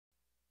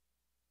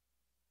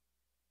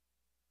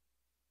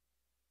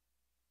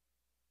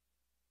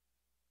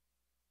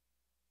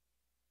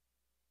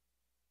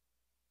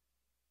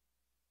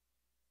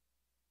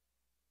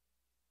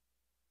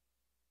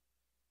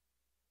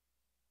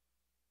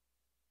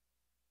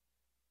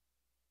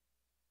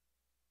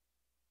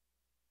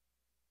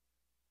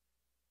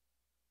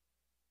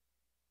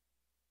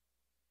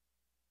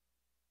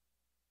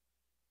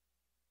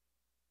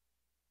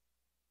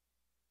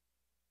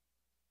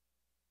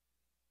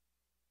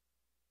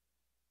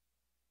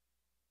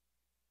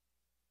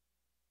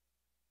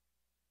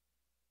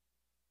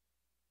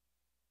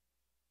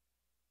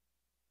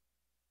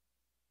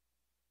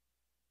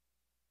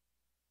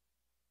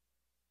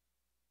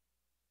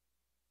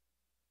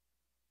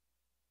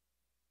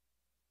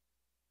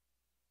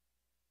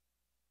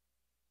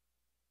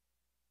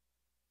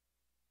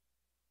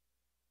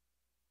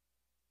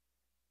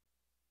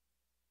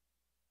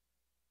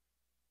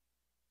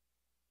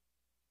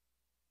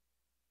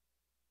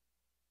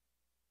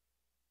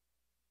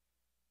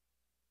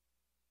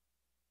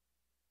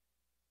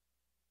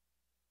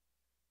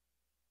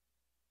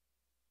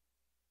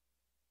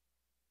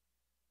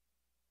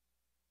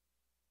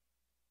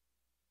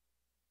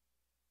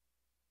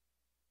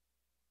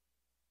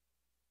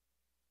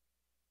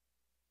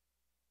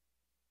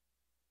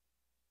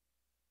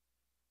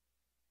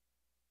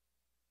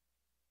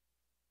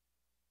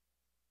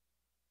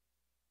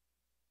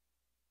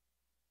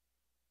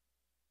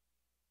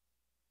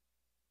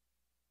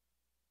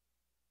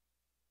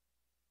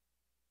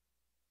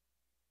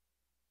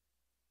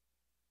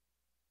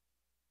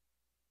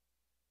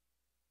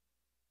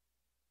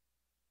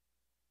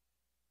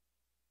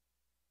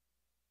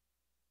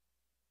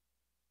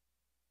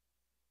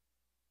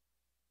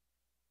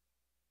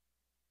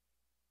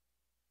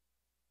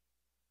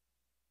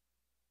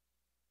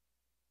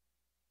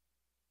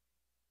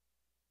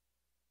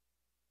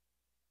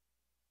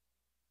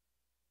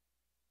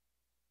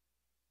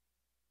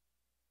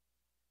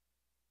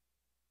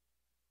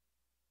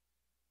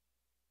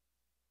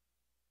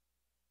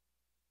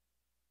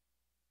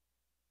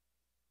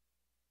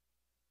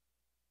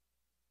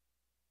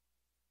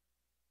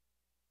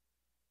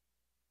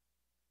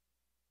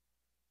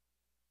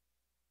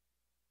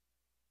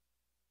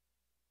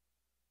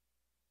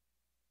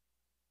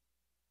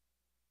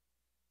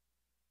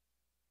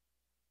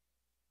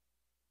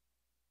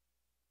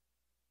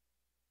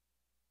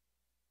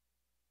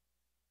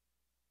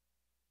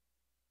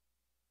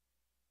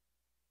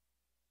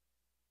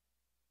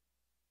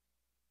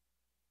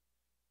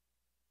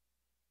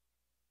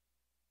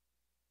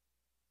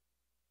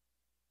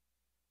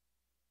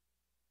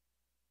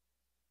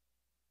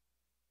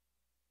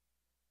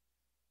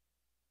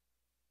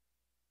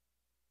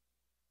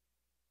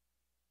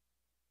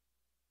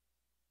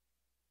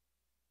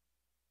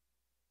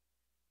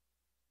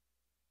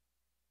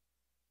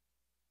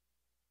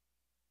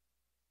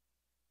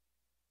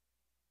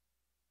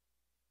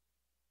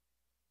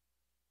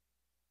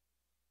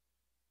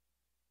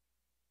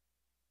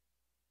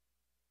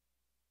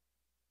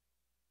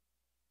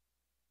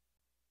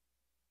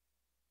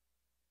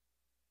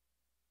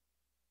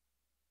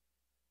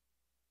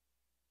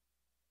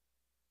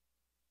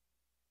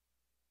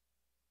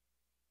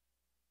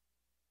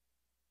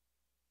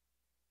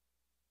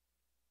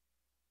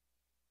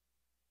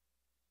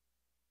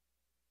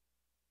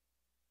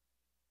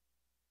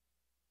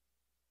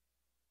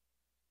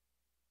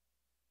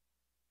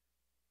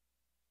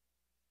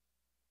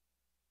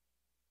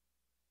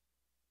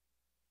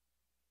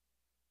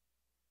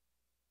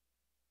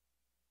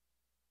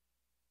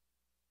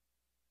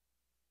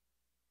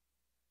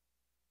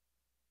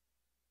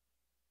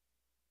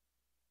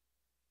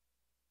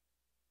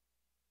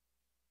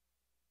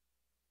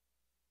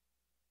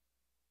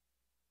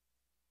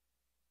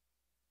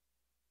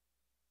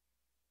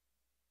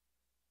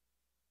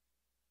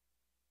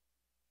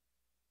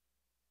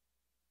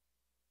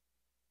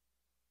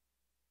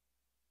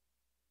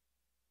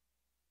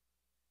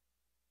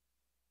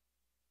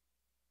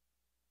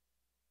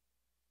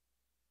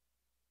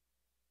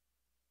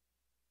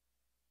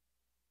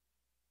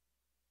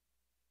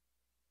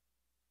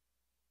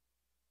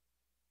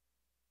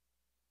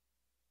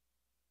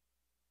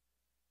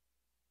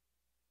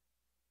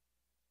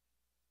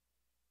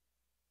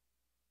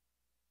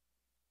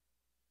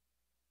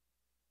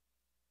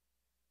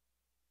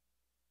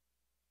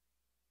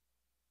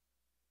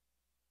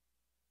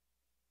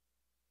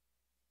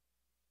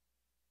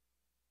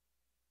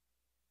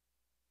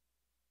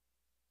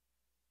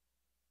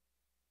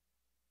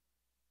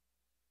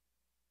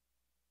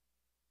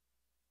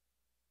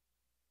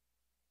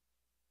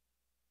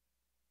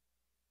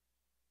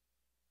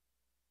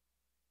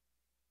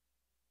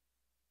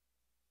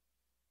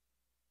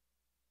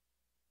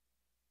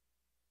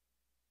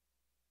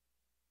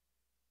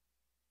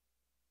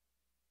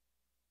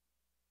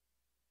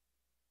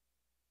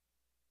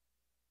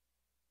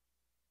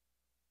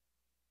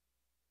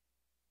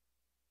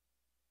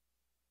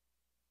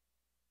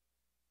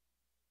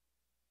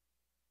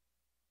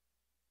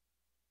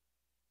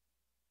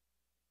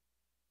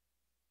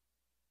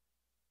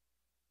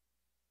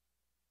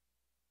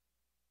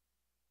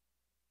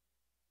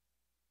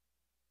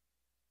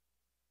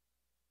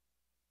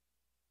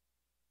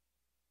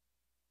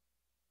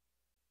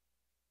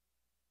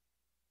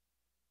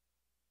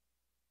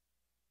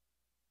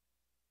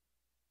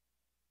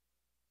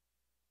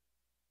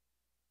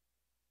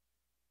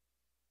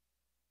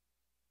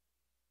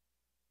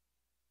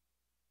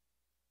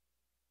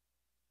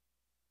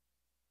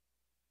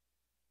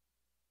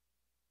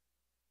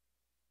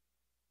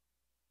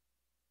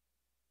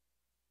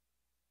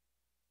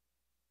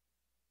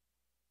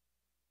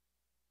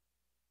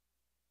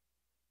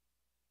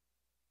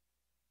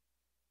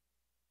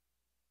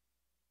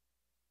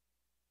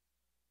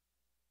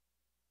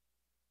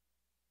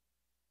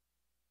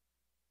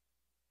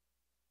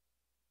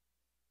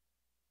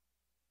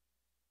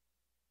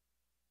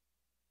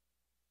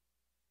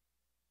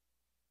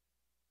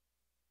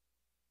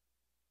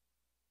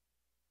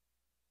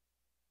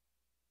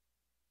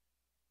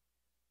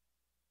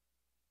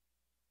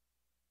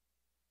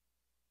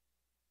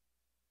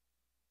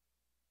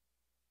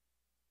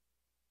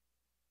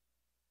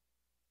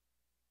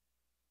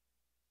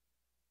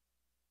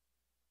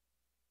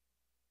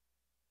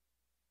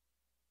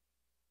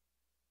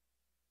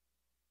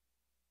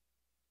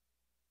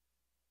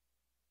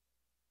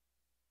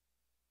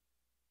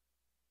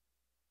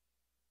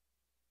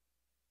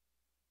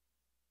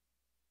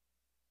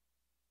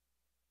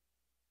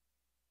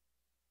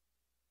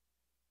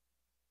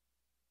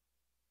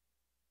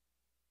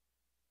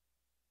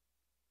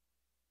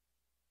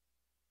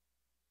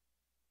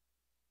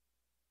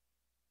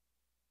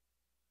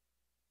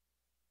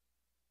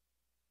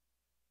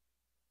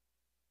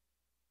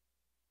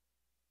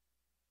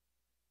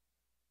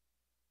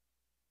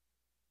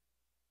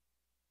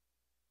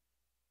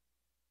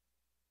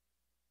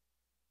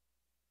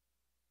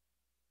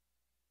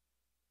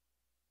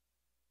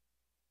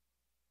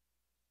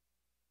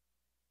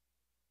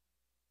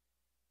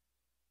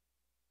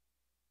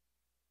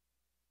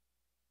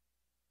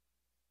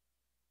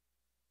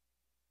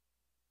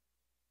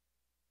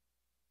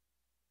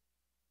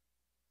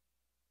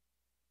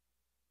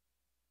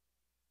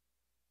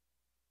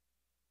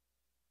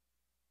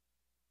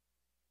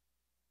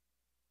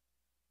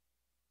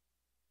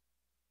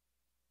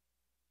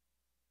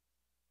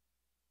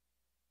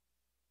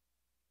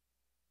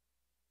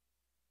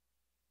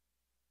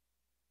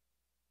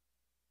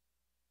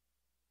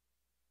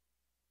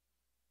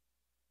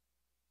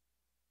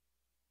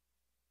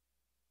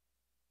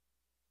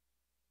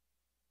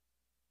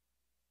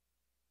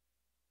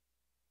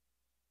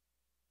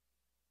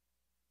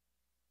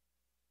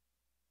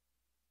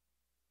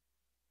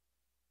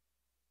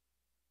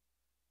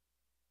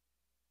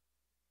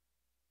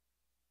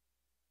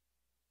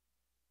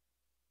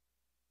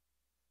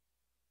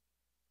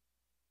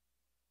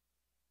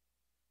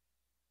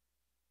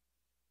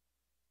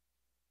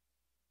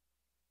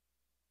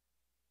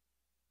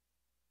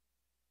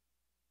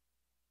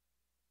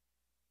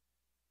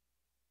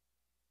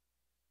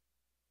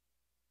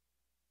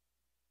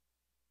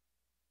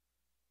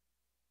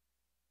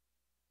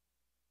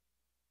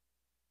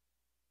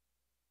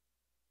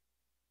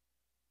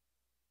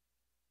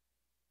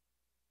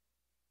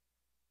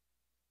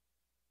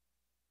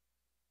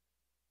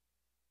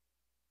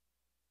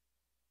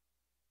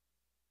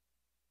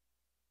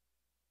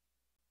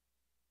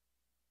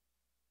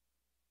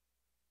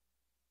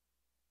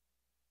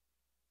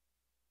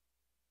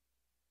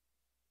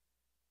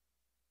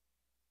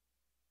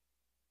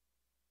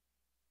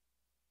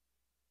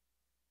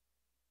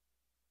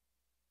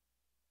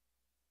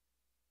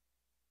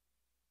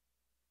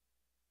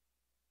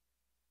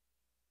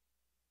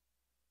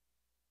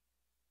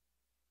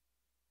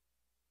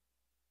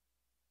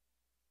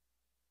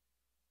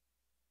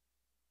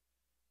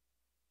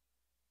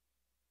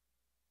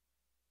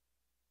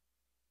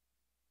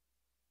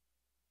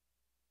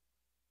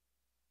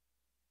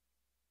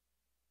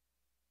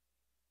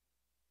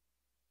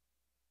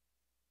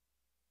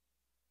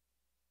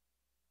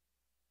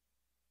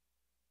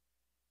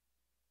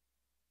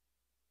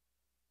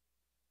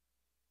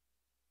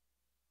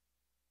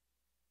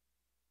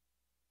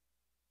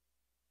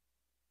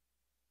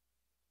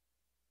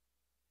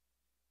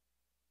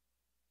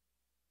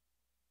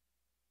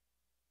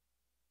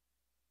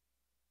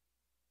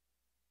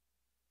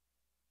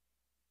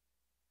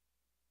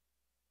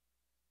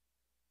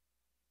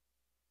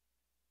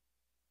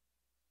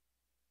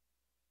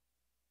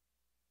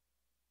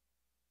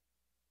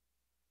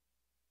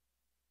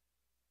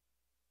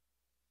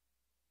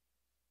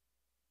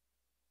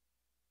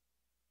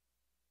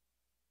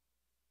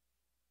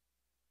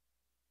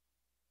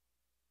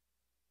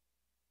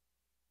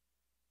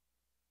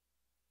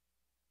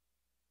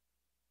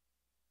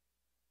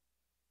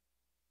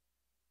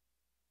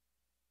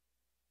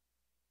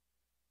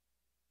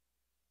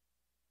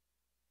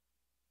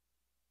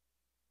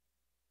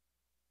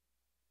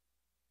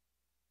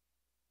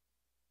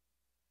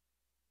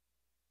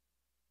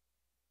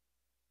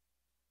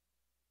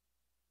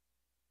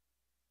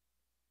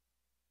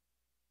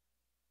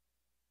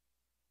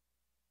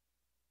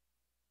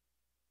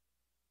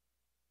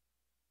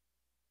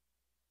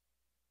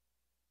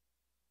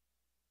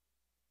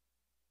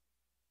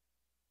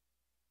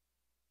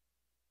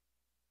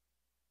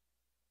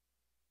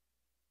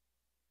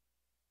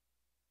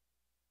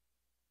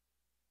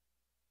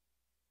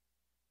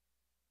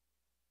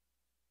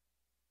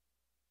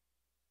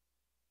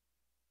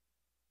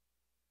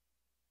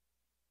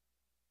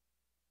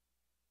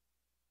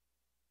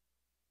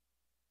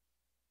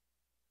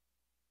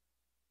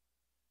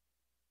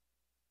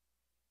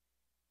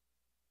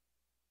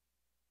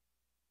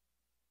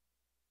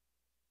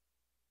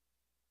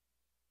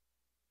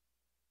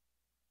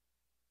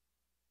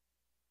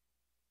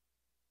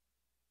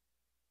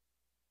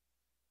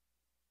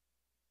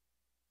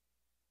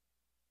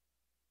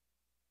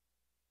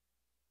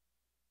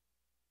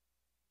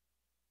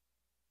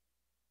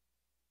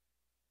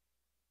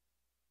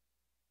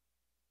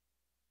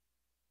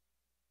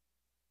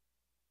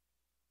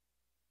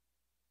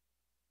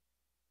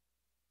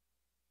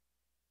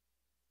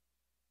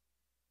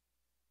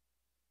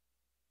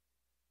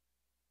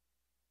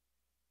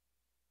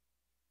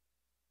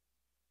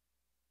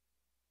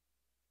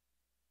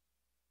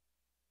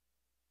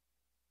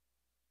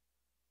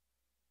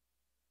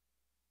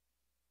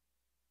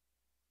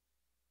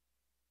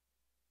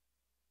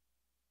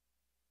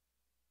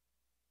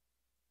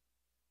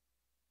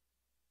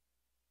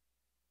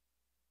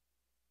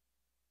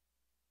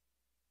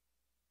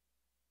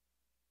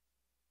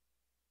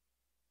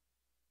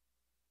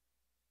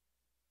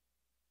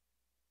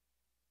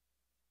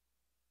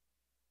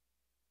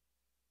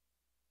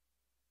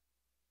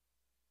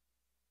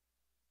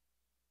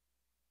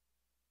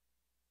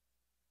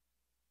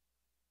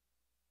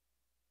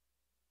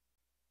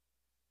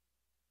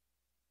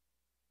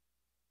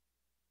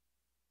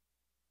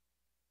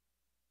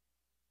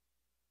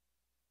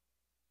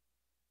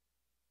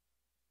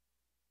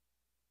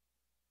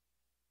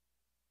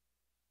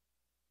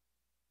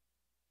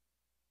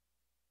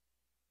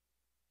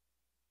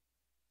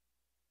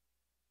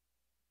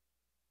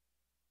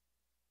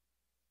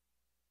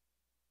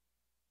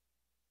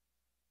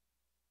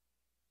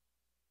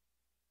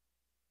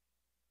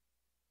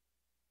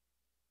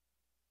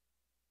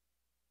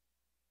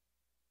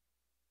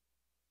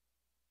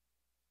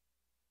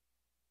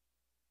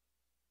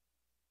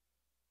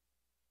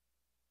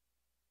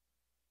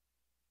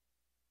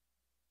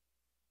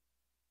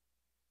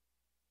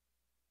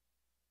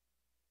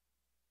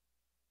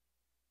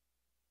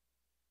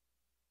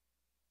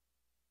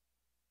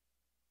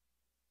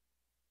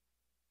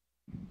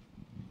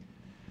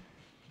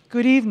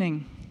Good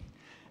evening.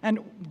 And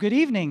good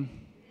evening.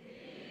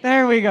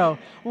 There we go.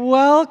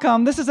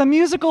 Welcome. This is a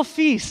musical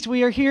feast.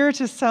 We are here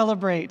to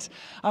celebrate.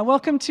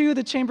 Welcome to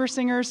the Chamber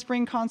Singers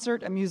Spring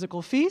Concert, a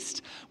musical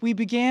feast. We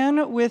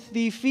began with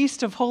the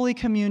Feast of Holy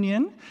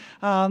Communion,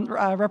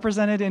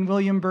 represented in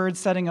William Byrd's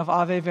setting of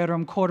Ave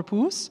Verum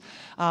Corpus,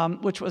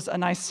 which was a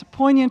nice,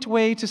 poignant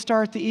way to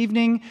start the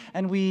evening.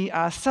 And we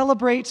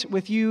celebrate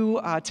with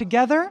you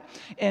together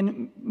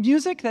in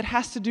music that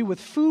has to do with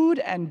food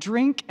and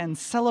drink and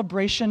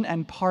celebration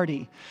and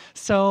party.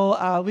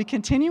 So we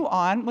continue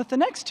on with the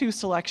next two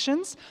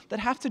selections that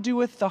have to do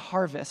with the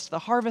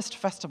Harvest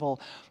Festival.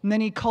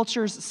 Many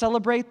cultures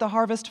celebrate the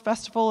Harvest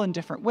Festival in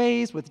different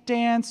ways, with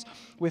dance,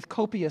 with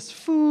copious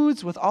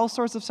foods, with all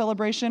sorts of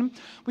celebration.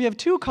 We have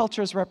two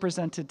cultures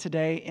represented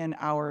today in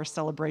our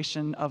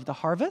celebration of the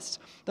harvest.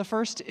 The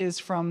first is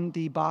from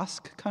the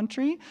Basque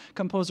country,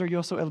 composer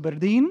Josu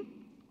Elberdin.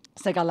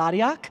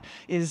 Segalariak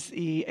is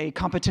a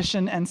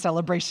competition and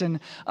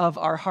celebration of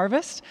our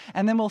harvest.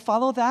 And then we'll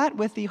follow that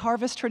with the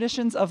harvest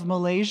traditions of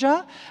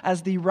Malaysia,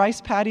 as the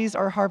rice paddies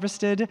are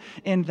harvested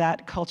in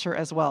that culture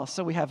as well.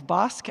 So we have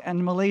Basque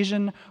and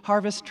Malaysian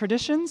harvest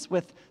traditions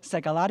with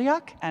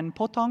Segalariak and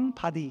Potong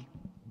Padi.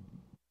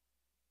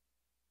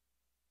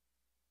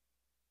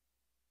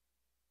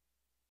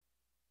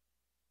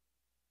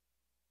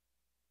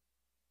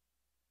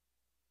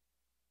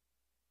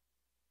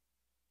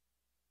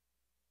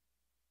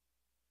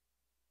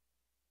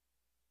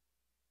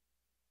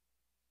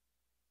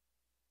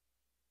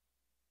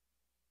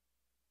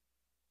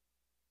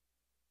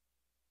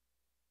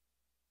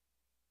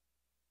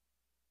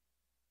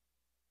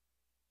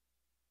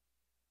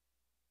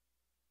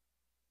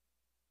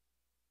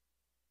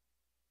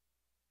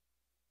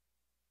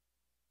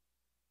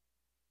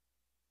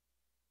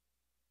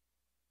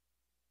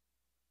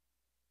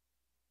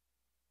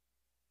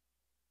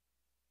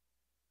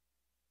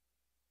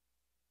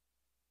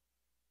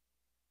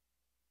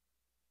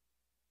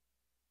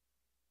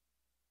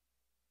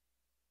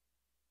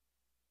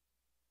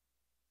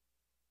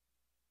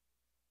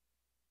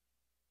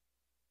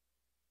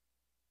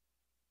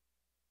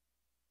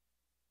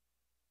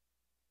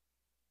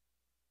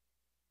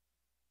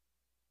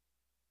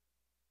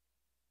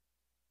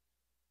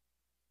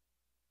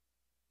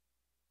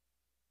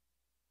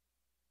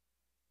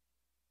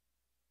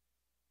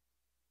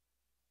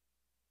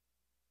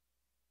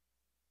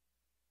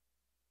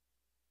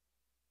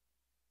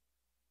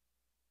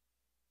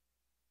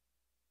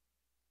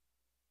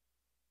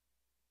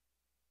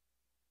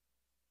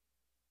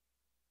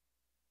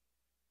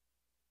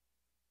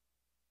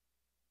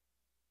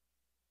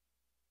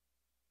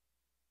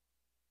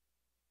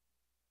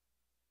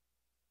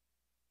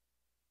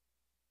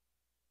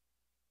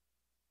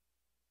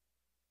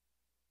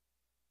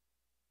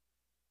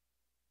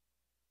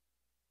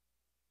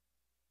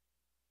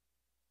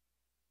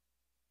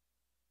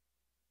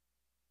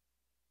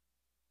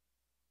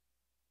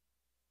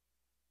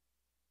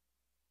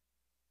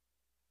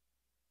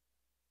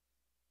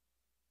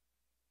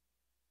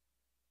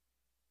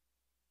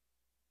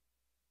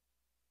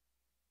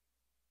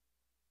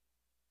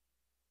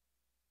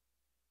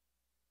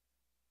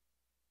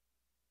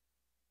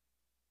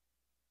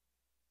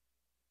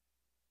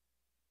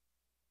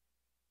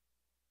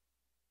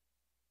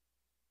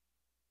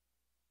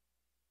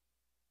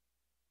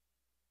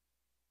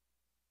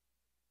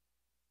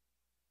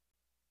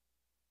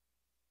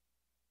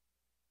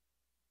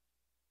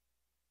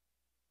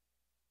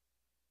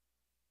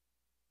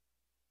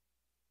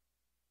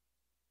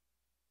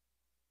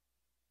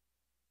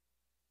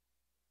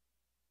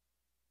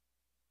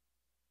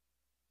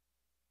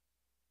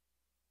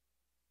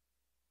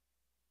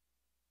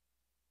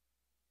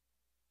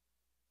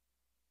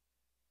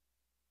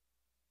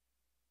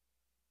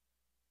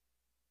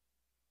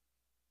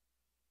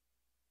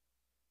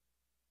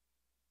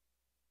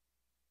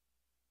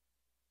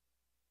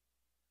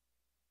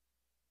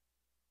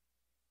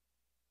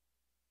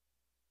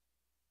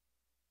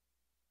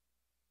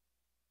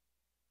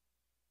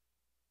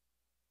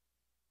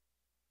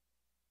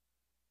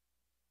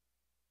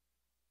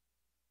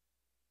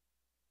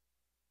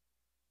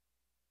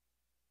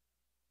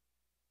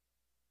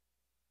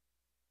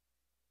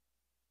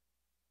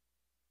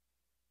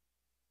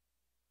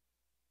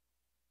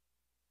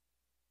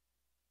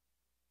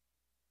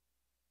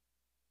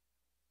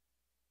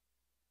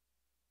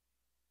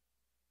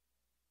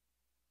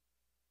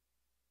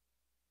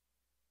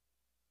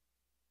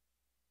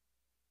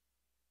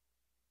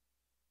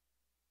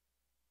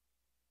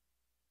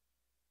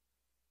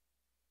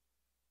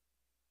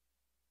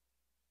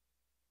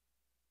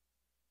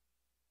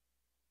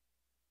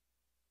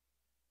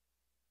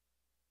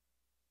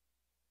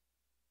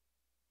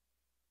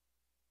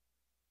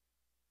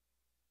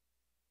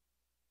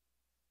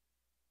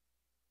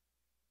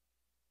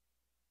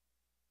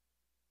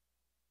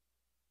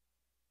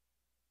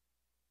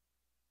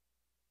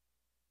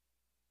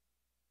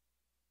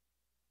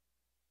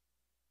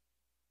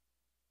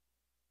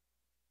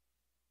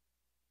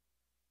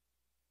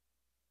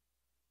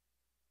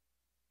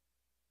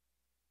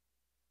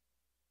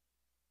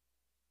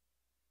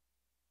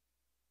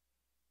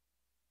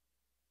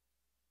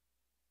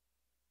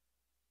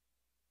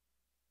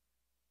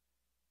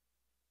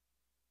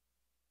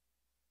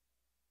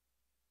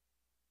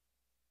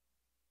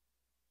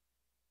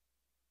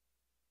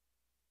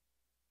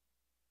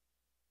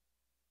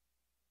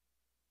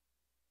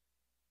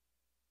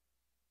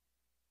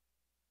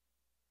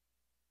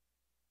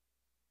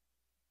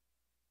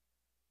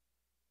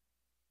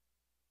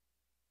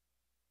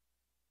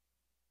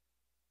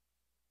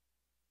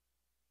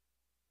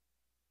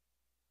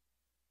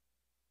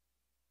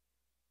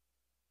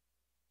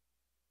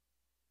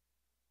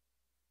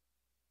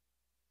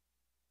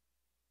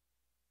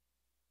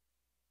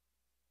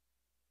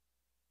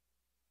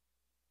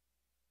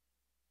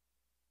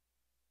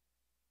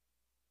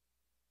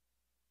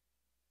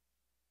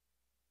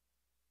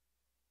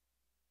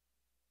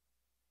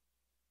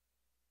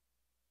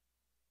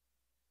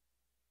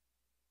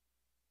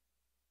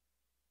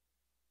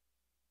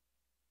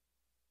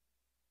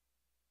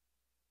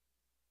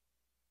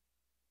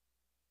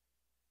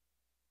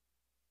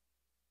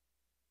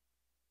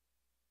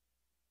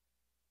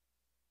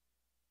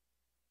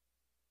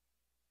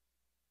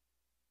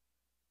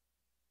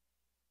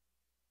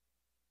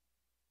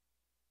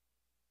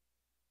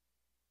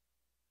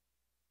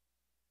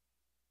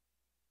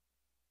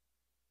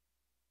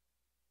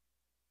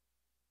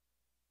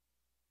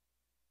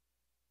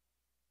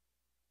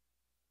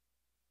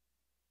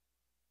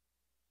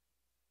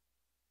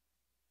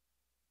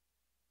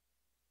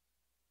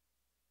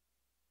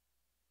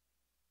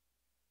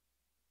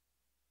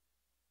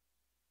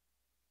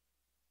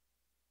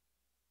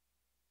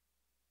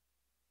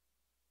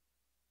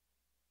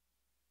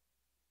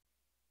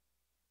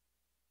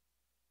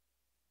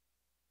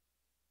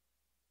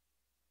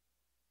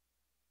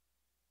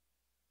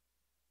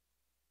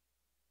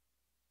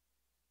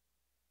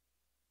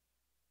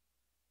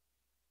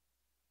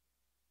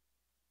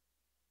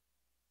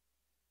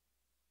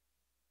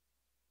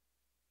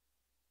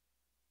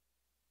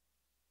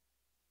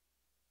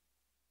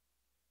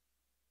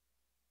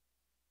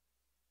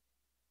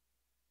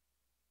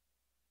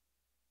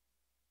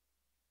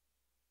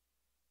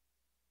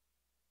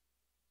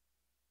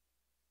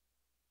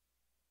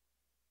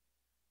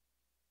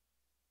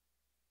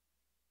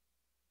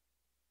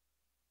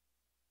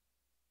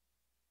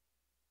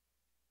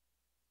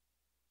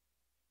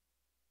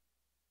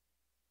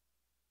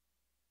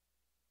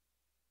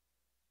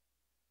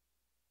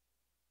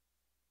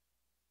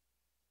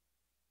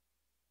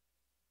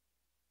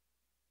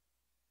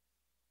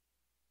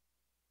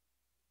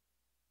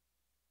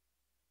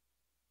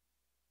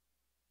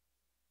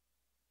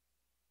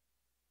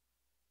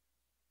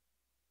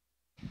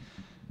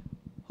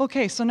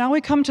 Okay, so now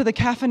we come to the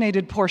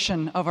caffeinated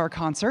portion of our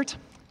concert.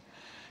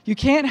 You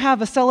can't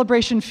have a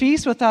celebration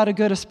feast without a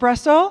good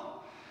espresso,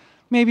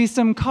 maybe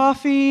some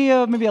coffee,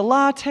 maybe a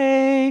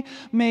latte,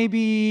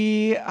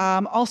 maybe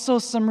also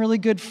some really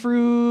good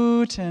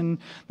fruit, and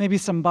maybe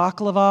some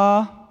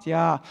baklava.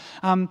 Yeah.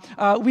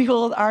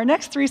 Our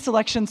next three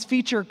selections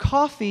feature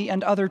coffee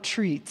and other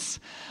treats.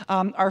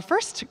 Our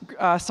first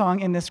song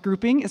in this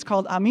grouping is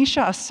called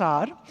Amisha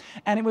Asar,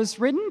 and it was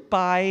written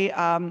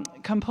by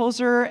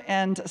composer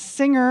and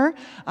singer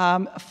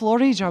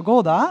Flori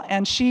Jagoda,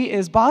 and she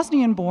is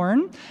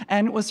Bosnian-born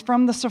and was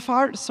from the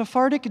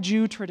Sephardic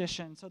Jew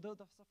tradition. So the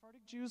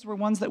Sephardic Jews were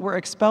ones that were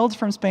expelled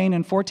from Spain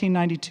in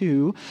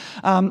 1492.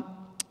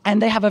 And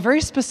they have a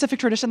very specific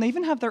tradition. They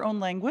even have their own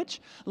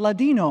language.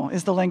 Ladino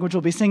is the language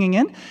we'll be singing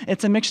in.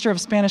 It's a mixture of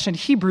Spanish and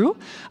Hebrew.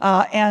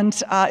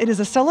 And it is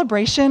a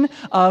celebration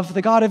of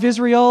the God of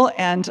Israel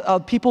and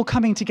people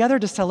coming together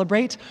to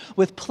celebrate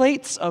with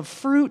plates of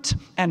fruit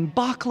and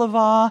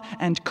baklava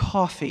and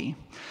coffee.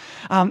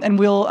 And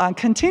we'll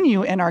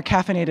continue in our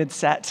caffeinated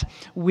set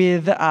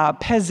with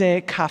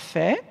Peze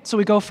Café. So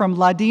we go from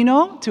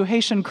Ladino to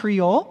Haitian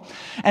Creole.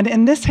 And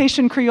in this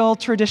Haitian Creole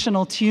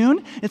traditional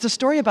tune, it's a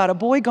story about a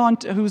boy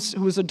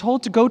who's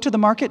told to go to the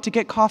market to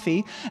get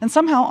coffee. And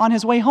somehow on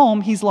his way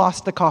home, he's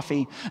lost the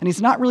coffee. And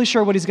he's not really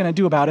sure what he's going to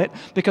do about it,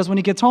 because when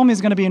he gets home,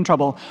 he's going to be in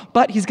trouble.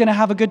 But he's going to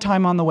have a good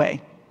time on the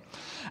way.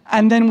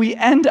 And then we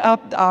end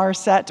up our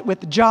set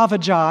with Java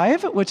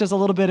Jive, which is a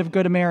little bit of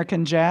good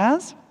American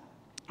jazz.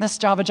 This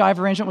Java Jive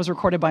arrangement was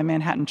recorded by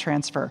Manhattan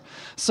Transfer.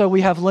 So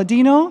we have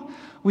Ladino,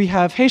 we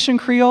have Haitian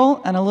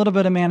Creole, and a little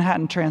bit of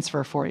Manhattan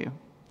Transfer for you.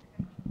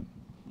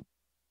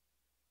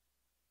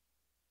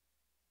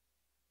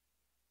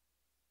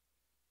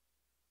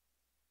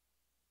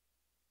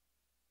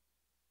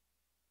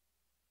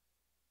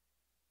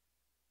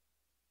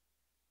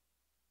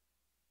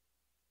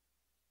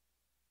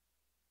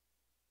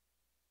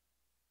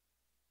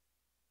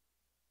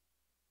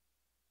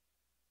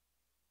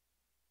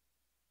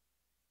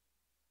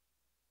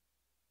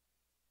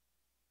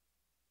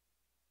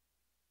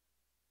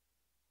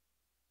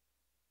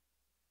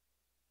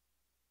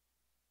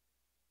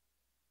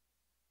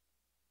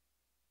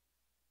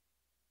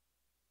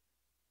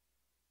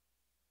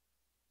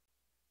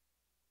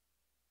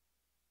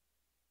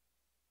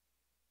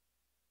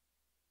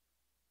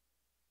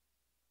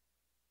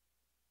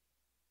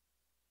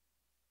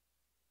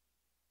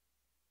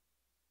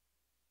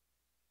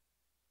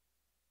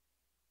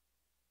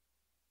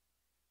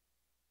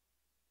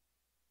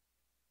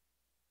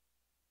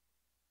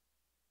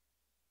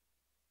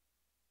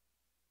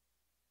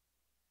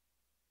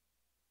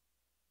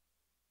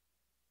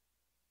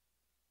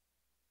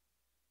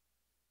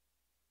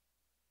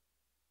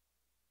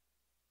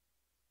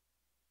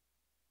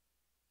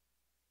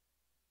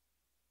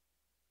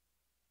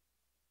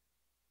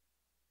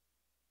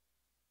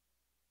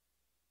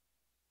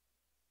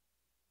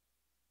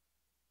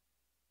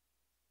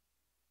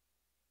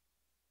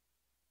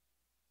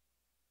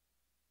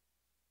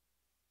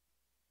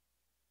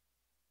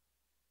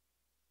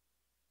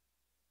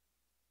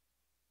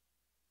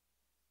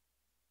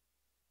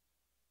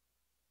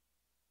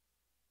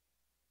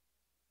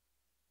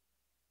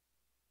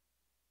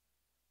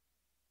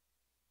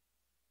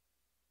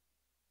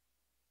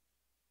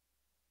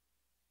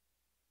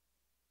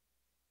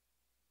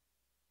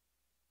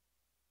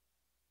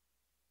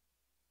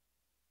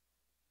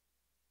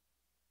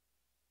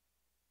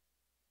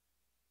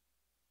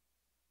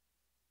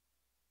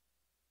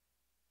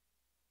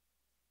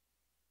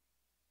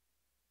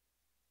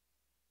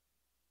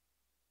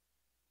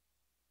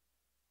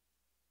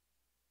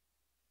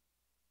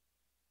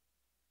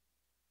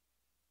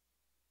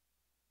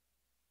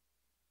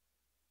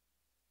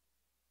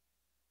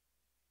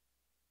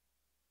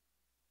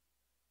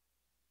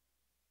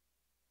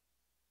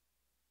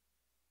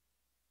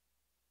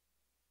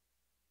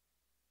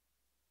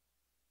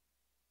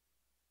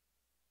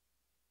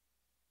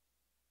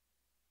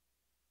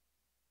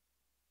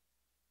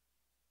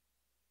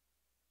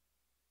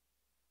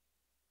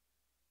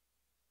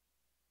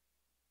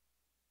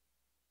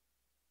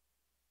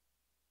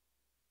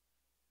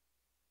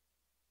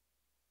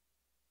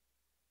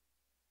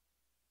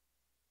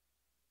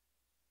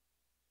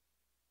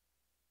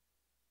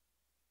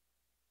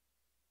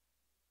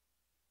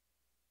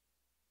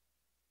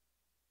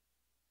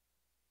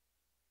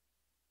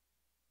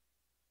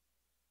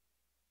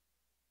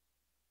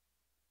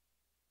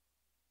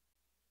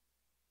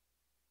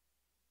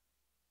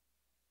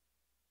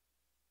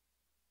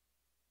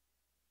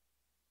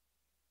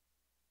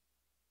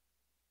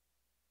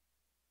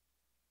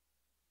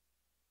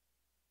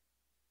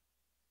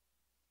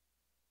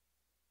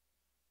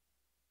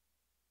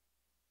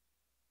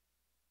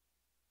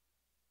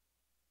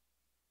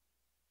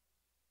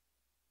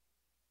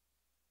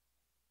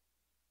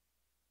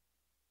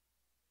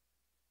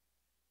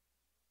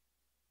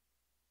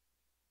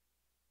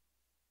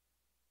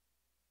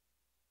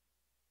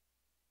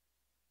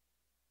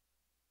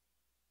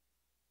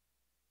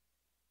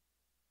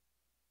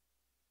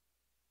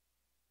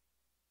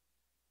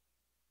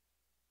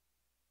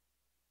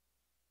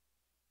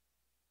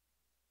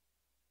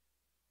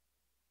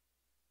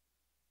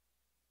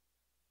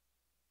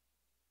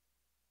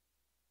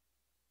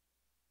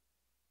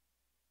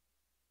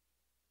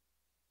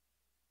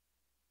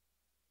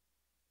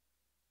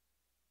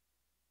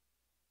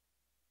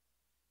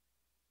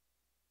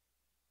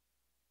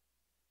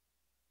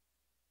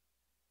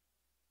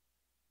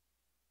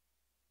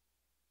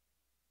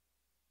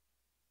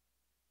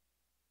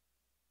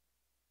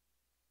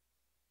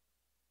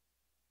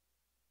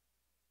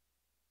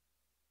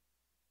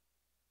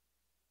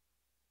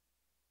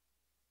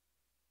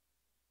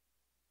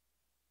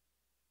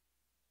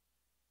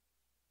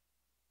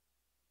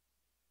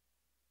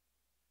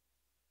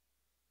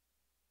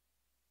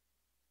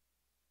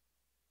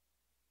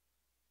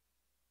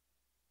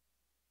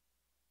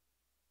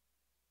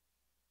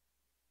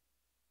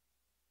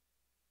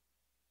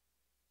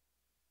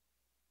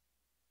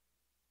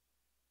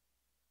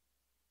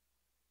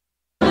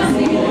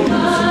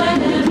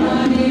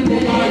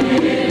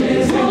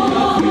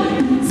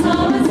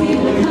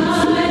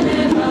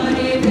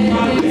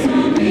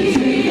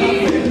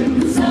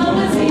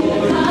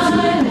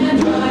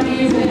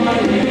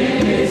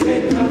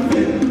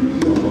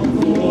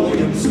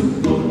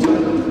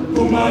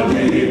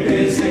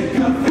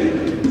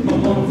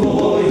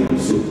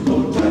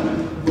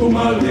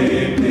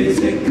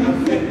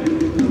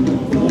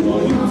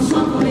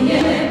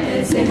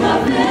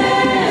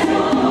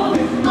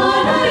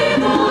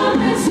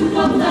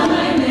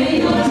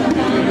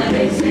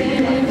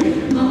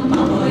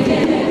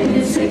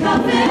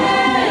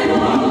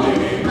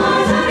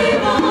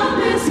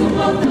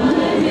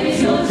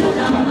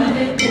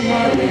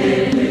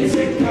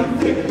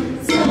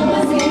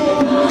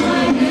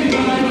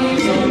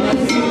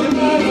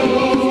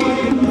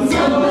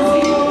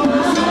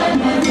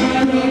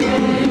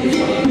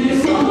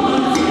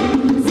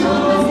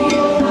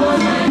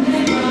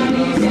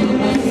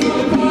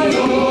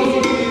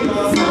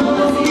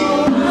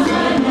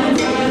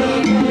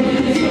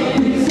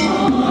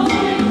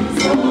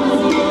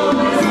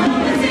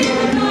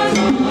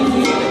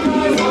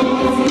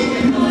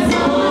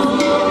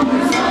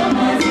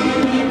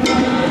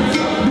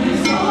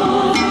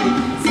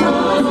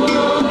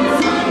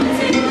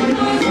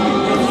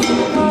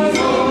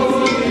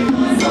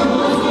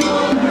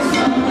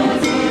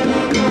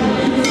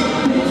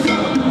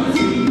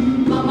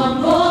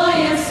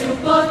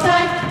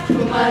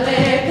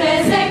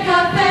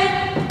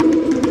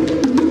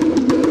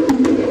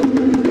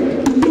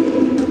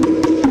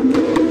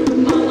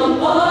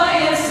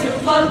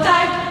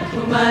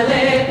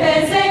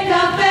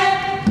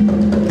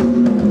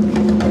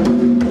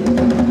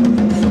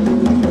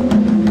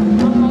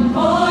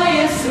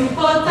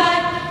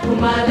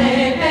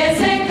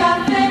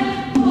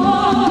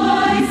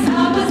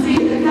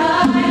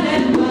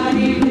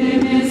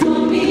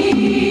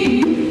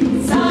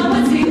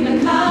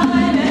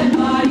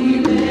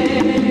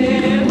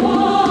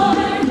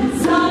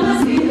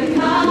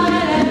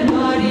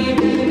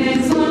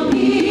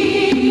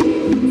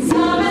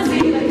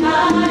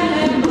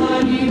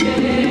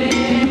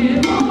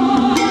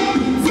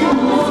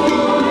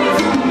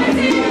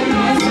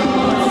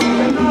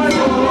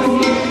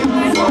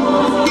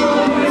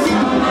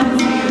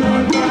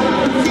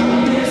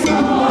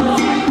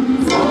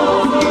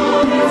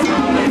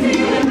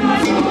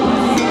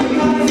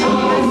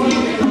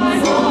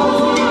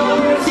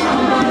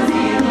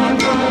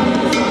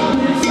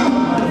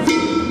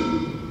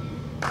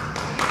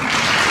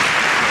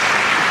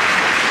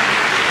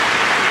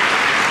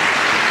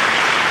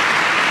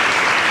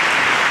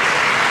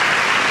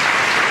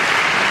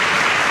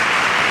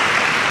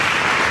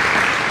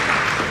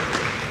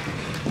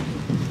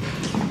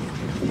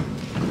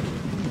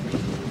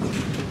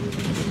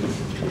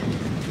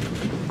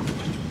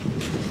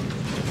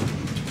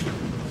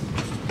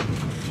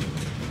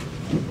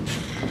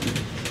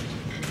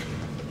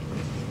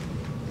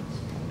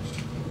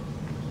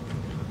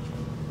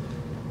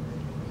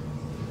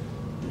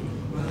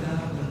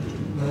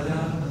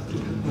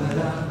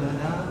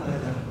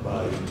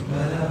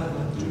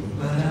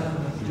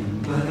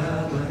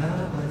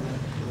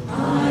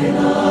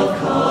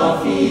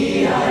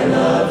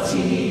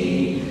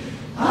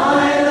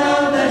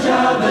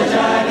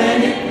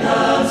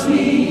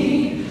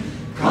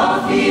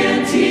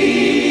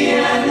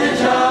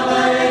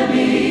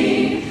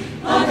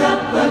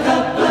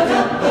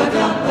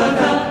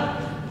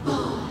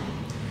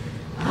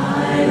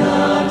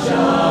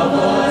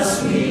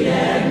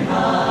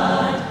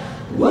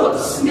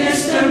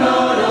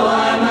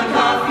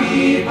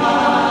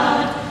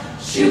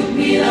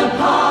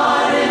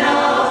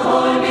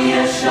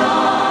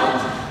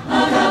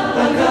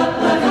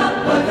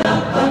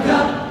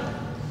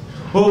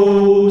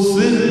 Oh,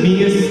 slip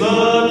me a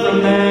slug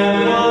from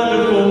that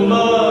wonderful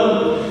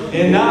mug,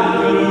 and I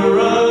could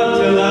run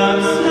till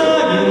I'm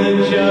snug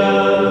in the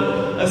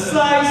jug. A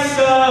slice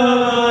of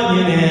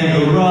onion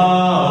and a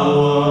raw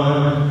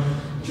one.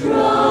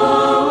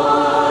 Draw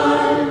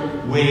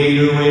one.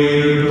 Waiter,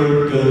 waiter,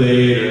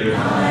 percolator.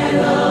 I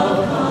love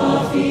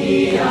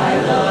coffee,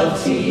 I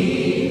love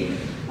tea.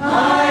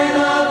 I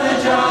love the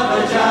Java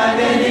Jive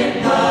and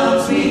it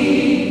loves me.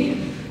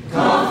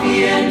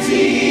 Coffee and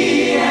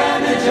tea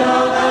and the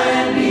Java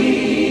and me.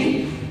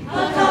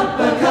 A cup,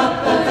 a cup,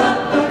 a cup,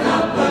 a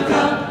cup, a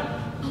cup.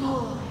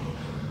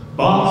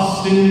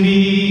 Boston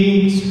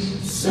beans.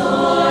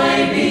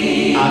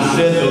 Soybeans. I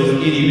said those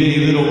itty bitty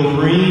little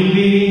green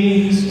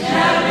beans.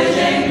 Cabbage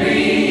and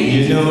green.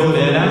 You know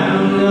that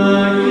I'm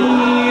not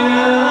eating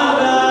a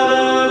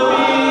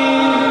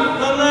bean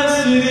unless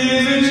it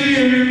is a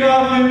cheer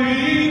coffee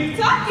bean.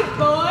 Talk it,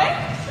 boy.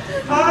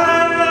 I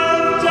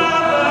love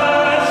Java,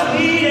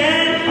 sweet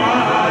and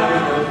hot.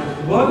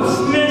 What's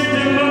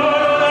Mr.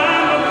 Mortal?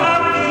 I'm a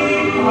coffee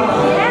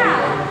pot.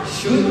 Yeah.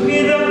 Shoot me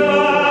the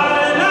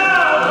pot and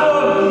I'll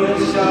pour me a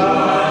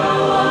shot.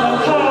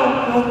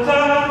 A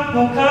cup,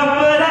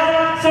 but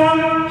I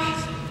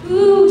some.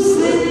 Ooh,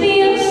 slip me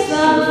a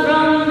slug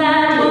from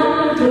that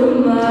wonderful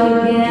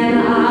mug, and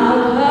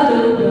I'll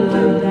cuddle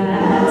up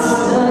that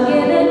stuck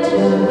in a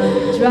jug.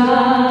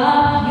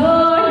 Drop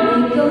your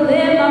nickel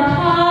in my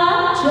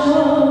pot,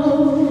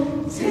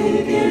 Joe.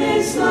 Taking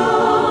it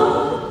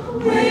slow.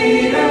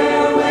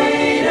 Waiter,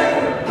 waiter,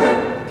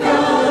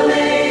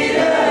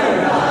 percolator.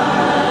 I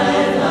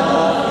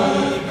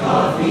love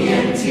coffee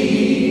and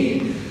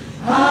tea.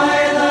 I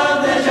love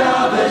the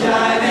Java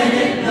Jive and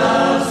it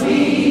loves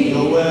me.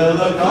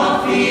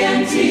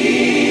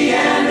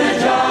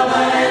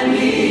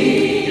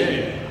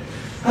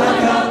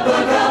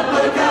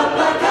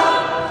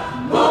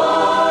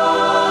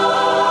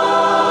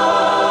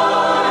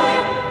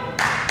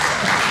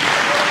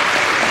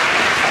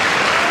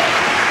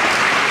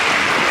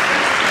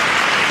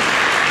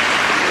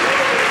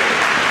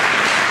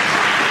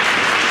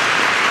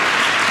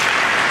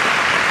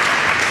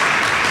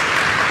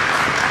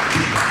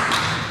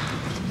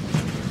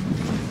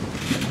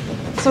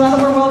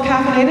 we're well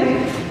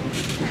caffeinated.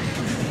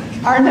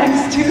 Our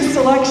next two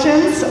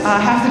selections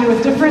have to do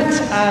with different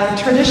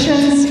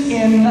traditions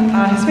in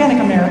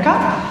Hispanic America,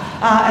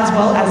 as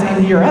well as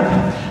in Europe,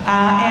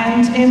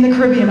 and in the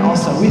Caribbean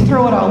also. We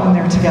throw it all in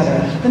there together.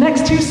 The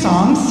next two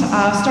songs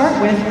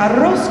start with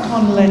Arroz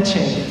con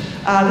leche.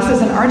 This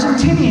is an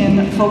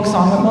Argentinian folk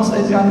song,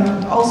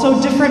 but also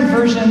different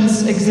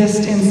versions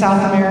exist in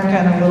South America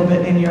and a little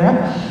bit in Europe.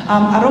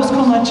 Arroz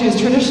con leche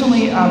is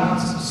traditionally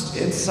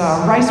it's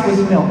rice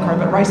with milk, or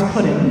rice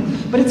pudding,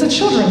 but it's a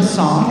children's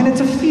song and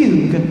it's a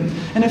fugue.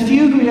 And a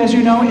fugue, as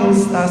you know,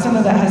 is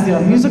something that has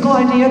the musical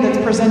idea that's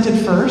presented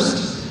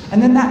first,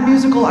 and then that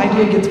musical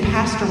idea gets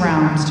passed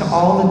around to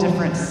all the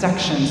different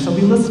sections. So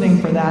be listening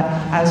for that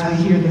as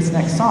we hear this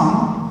next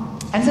song.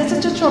 And since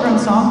it's a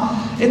children's song,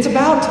 it's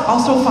about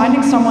also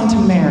finding someone to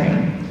marry.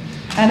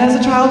 And as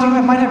a child, you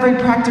might have very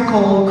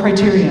practical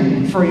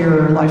criterion for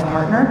your life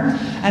partner.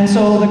 And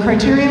so the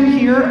criterion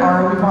here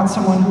are, we want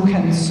someone who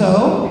can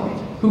sew,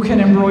 who can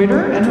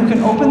embroider, and who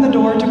can open the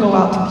door to go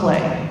out to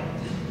play.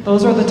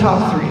 Those are the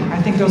top three.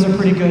 I think those are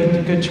pretty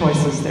good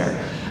choices there.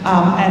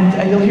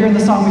 And you'll hear in the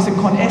song, we say,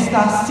 con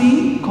esta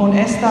sí, con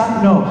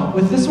esta no.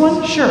 With this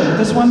one, sure.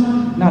 This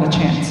one, not a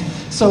chance.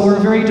 So we're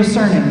very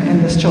discerning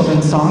in this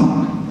children's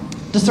song.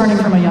 Discerning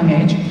from a young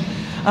age.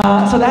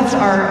 So that's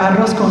our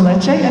arroz con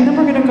leche, and then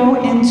we're going to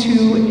go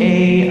into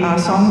a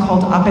song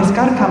called A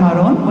Pescar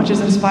Camarón, which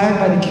is inspired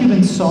by the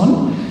Cuban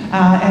son,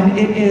 and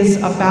it is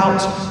about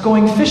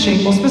going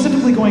fishing, well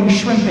specifically going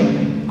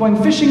shrimping, going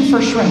fishing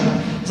for shrimp.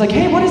 It's like,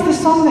 hey, what is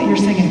this song that you're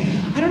singing?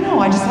 I don't know,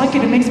 I just like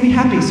it, it makes me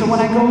happy. So when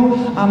I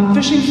go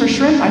fishing for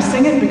shrimp, I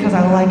sing it because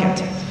I like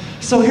it.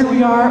 So here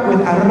we are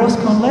with arroz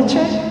con leche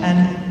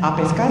and A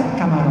Pescar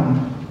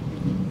Camarón.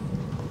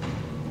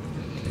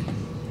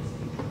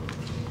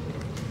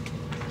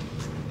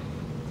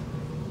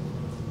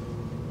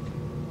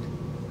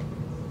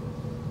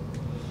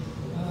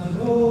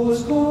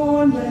 Arroz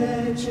con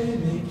leche,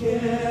 me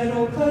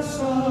quiero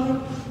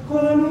casar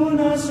con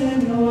una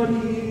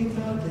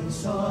señorita de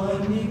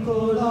San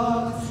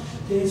Nicolás,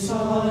 de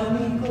San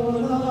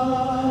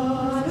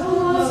Nicolás.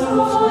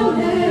 Arroz con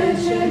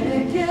leche, me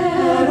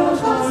quiero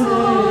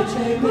casar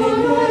con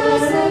una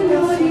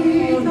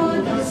señorita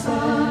de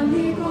San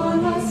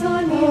Nicolás,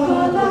 San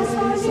Nicolás,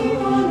 San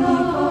Nicolás.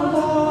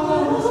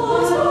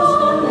 Arroz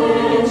con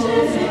leche,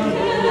 me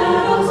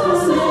quiero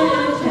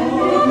casar, me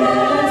quiero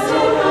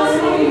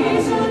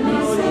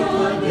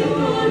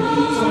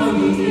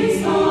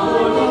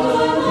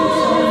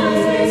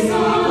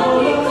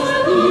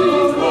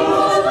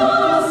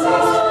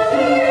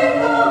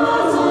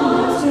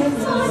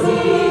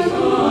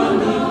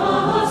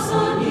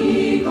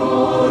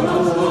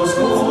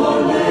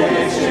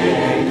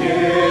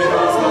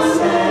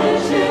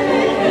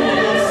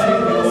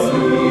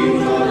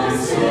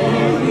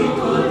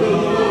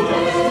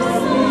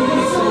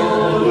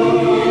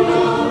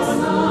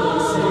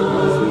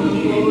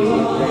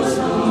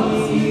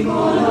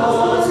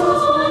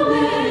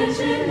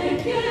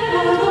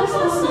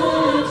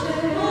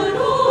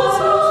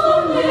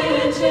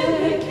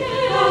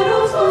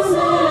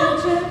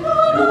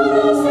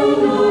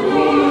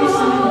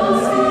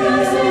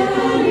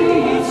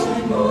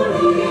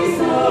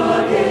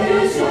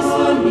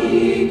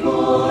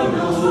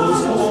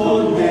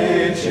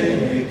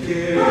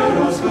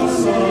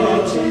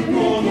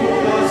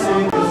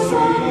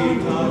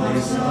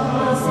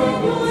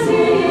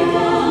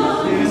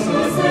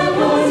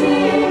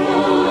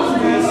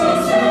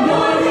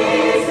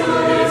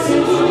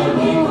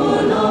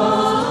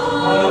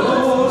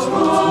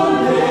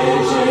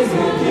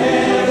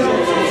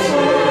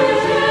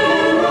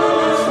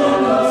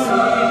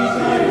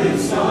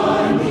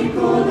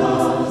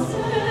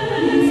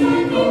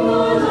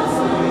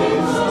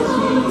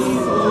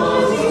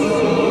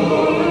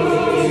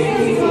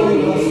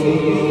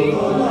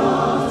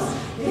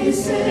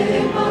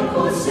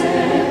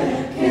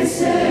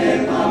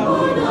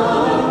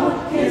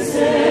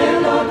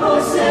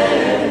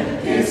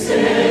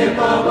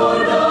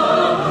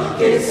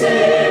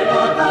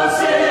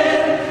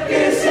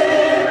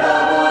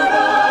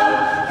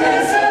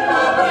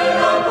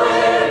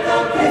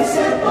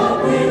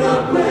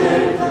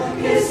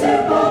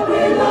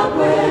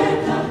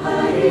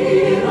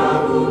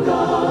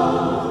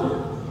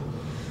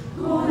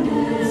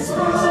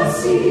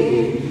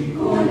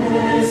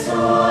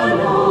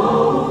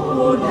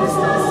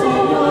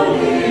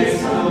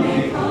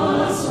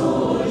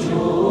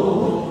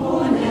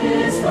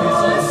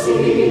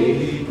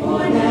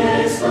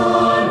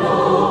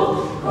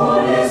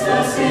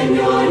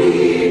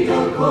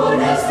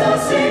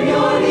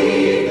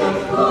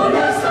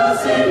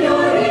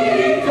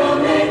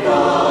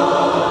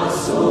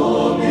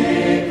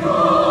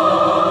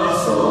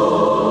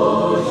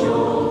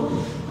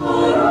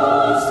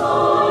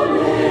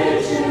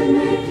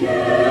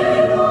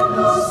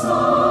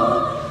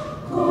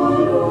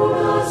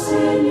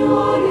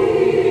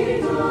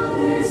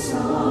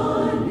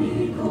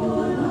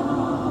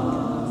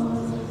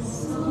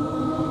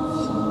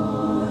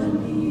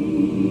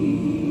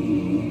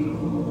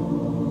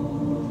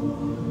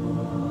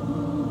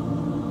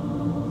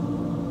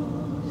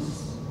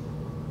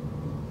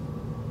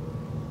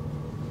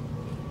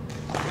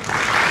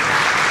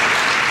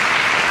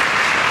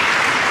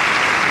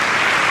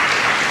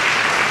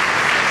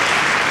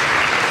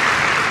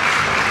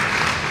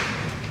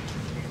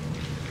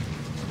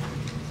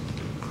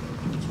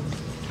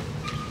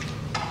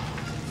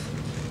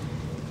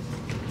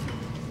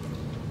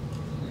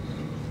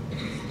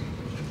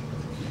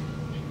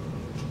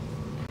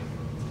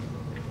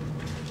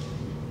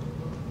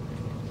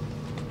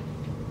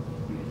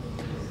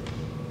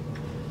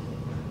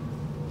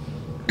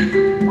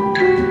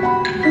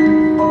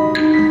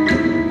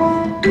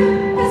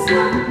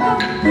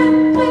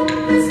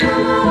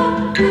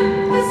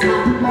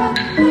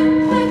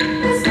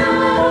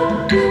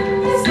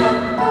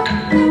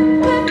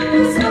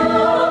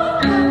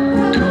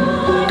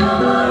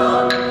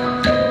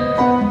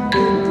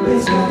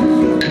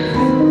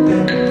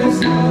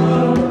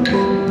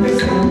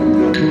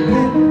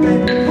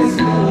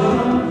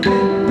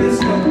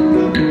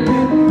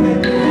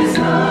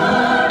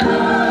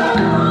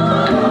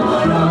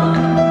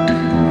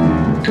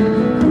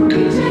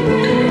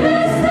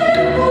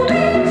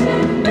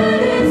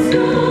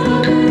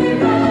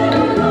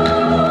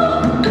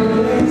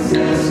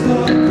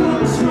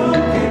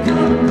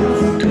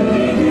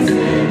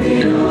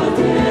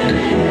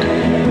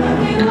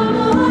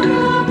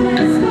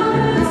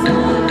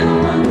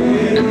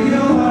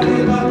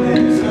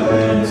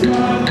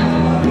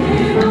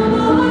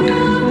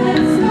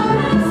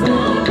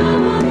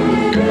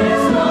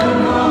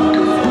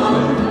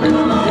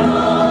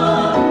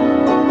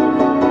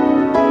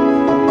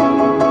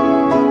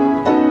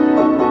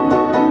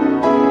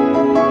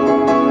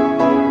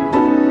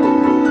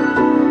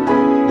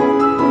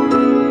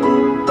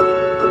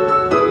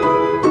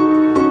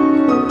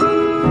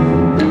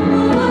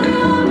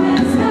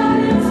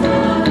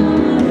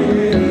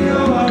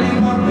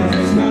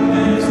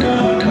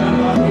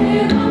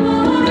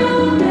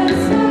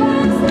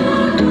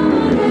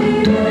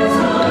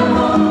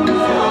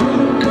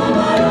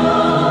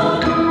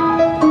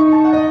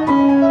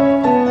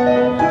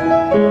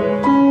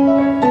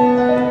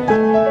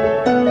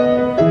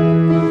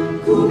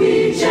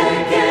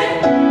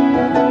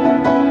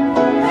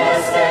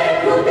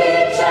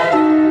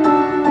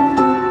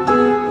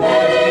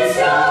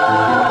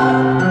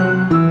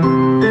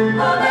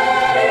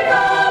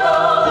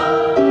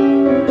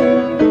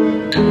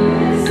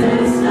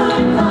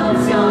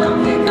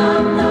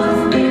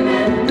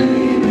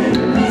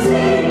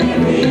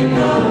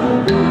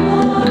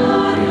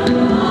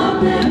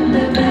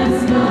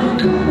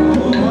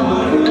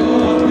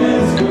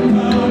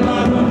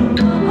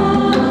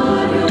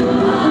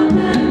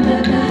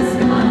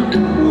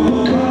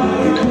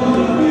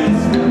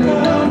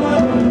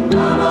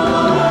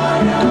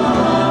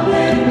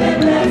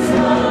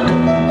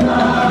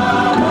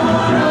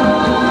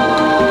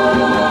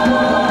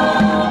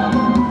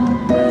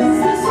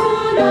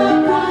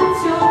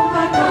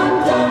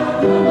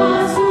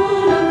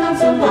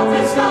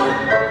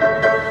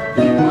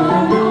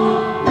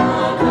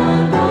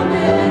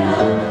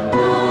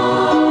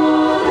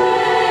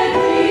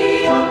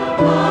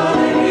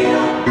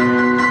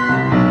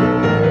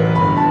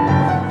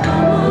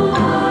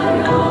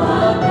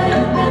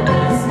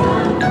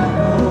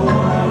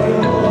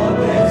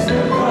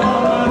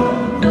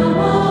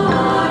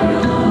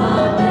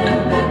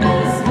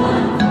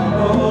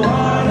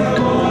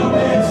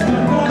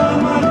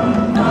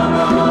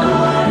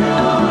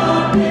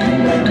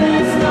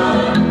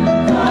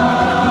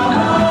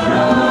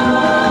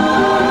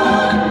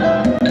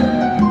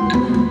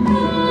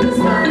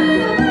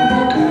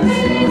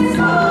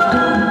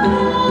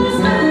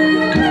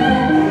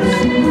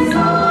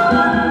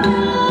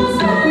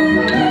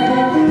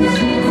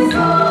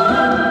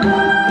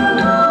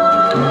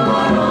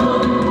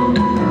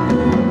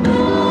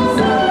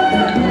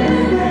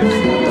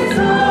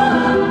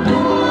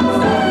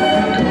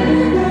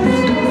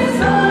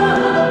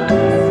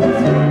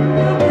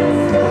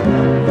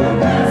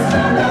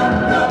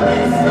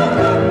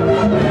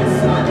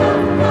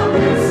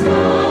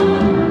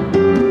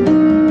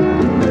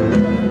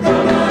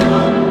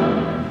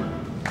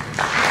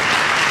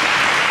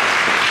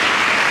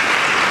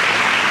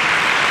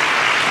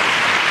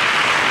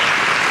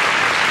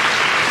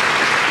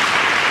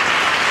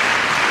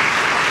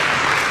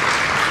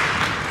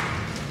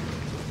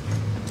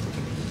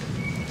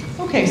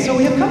Okay, so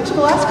we have come to the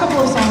last couple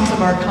of songs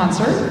of our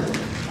concert.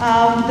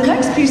 The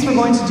next piece we're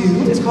going to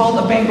do is called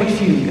a banquet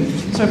fugue.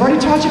 So I've already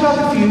taught you about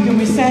the fugue, and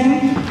we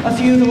sang a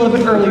fugue a little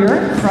bit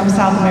earlier from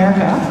South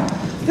America.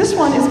 This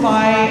one is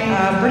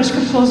by British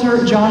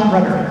composer John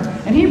Rutter,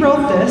 and he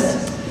wrote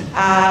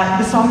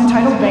the song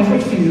entitled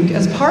Banquet Fugue,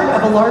 as part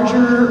of a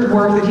larger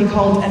work that he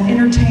called an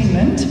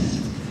entertainment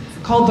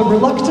called The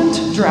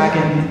Reluctant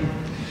Dragon.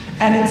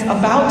 And it's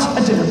about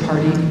a dinner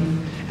party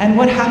and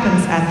what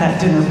happens at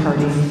that dinner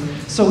party.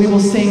 So we will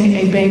sing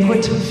a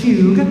banquet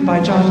fugue by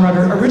John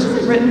Rutter,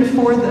 originally written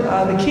for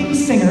the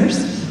King's Singers,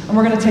 and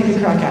we're going to take a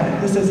crack at it.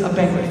 This is a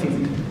banquet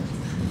fugue.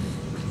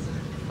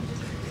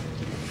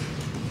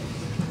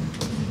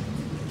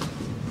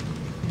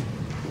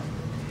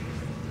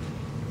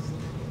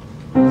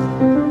 Thank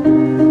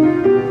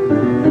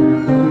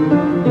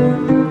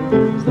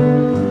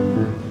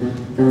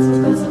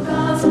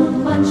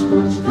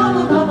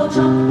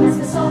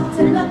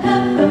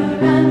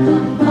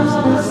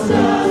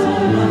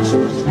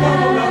you.